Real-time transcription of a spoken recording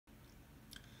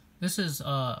This is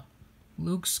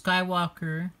Luke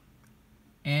Skywalker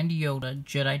and Yoda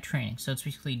Jedi training. So it's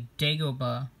basically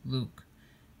Dagobah Luke.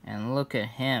 And look at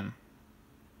him.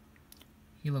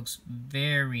 He looks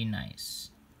very nice.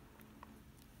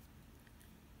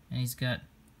 And he's got...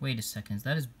 Wait a second, is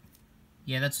that his...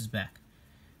 Yeah, that's his back.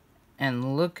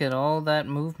 And look at all that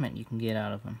movement you can get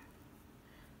out of him.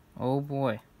 Oh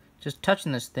boy. Just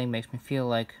touching this thing makes me feel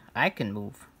like I can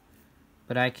move.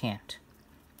 But I can't.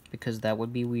 Because that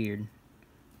would be weird.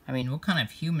 I mean, what kind of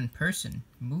human person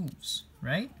moves,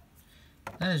 right?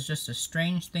 That is just a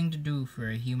strange thing to do for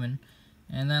a human.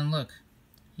 And then look,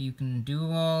 you can do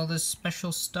all this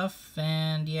special stuff,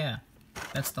 and yeah.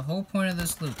 That's the whole point of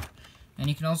this loop. And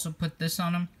you can also put this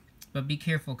on him, but be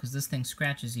careful because this thing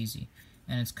scratches easy.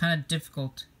 And it's kind of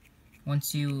difficult,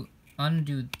 once you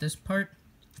undo this part,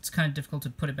 it's kind of difficult to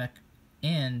put it back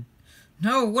in.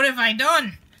 No, what have I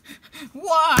done?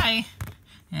 Why?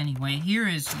 Anyway, here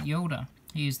is Yoda.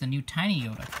 He is the new tiny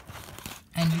Yoda.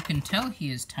 And you can tell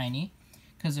he is tiny,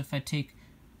 because if I take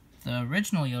the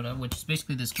original Yoda, which is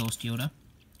basically this ghost Yoda,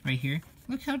 right here,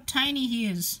 look how tiny he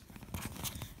is.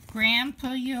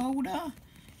 Grandpa Yoda,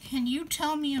 can you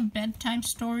tell me a bedtime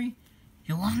story?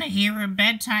 You want to hear a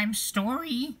bedtime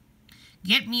story?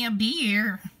 Get me a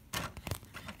beer.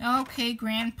 Okay,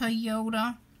 Grandpa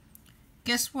Yoda.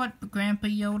 Guess what, Grandpa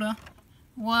Yoda?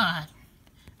 What?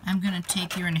 I'm gonna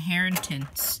take your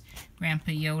inheritance,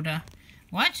 Grandpa Yoda.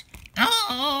 What?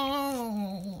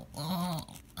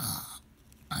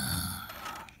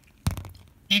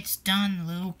 It's done,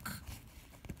 Luke.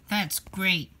 That's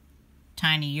great,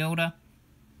 tiny Yoda.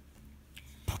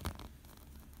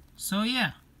 So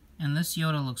yeah, and this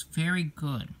Yoda looks very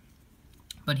good.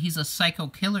 But he's a psycho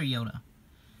killer Yoda.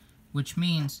 Which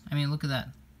means, I mean, look at that.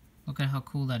 Look at how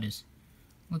cool that is.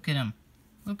 Look at him.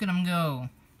 Look at him go.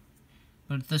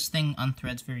 But this thing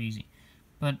unthreads very easy.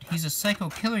 But he's a psycho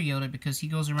killer Yoda because he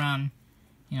goes around,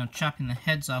 you know, chopping the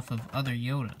heads off of other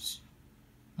Yodas.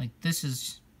 Like, this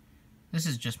is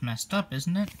just messed up,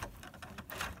 isn't it?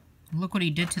 Look what he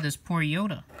did to this poor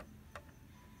Yoda.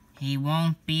 He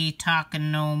won't be talking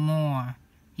no more.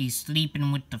 He's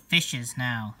sleeping with the fishes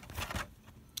now.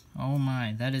 Oh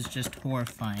my, that is just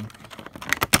horrifying.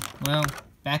 Well,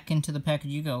 back into the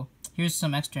package you go. Here's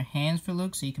some extra hands for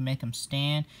Luke so you can make him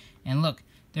stand. And look,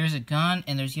 there's a gun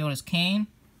and there's Yoda's cane.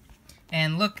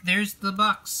 And look, there's the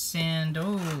box. And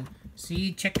oh,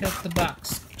 see, check out the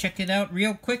box. Check it out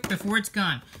real quick before it's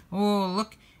gone. Oh,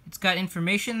 look, it's got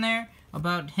information there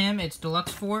about him. It's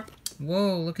Deluxe 4.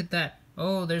 Whoa, look at that.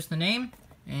 Oh, there's the name.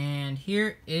 And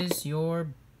here is your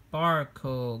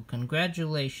barcode.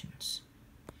 Congratulations.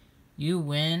 You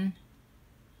win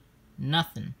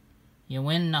nothing. You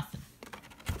win nothing.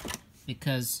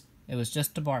 Because it was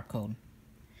just a barcode.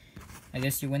 I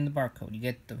guess you win the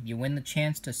barcode. You win the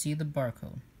chance to see the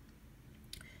barcode.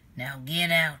 Now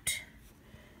get out.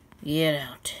 Get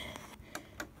out.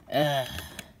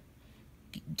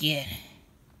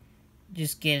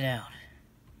 Just get out.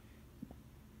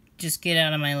 Just get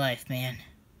out of my life, man.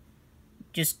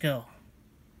 Just go.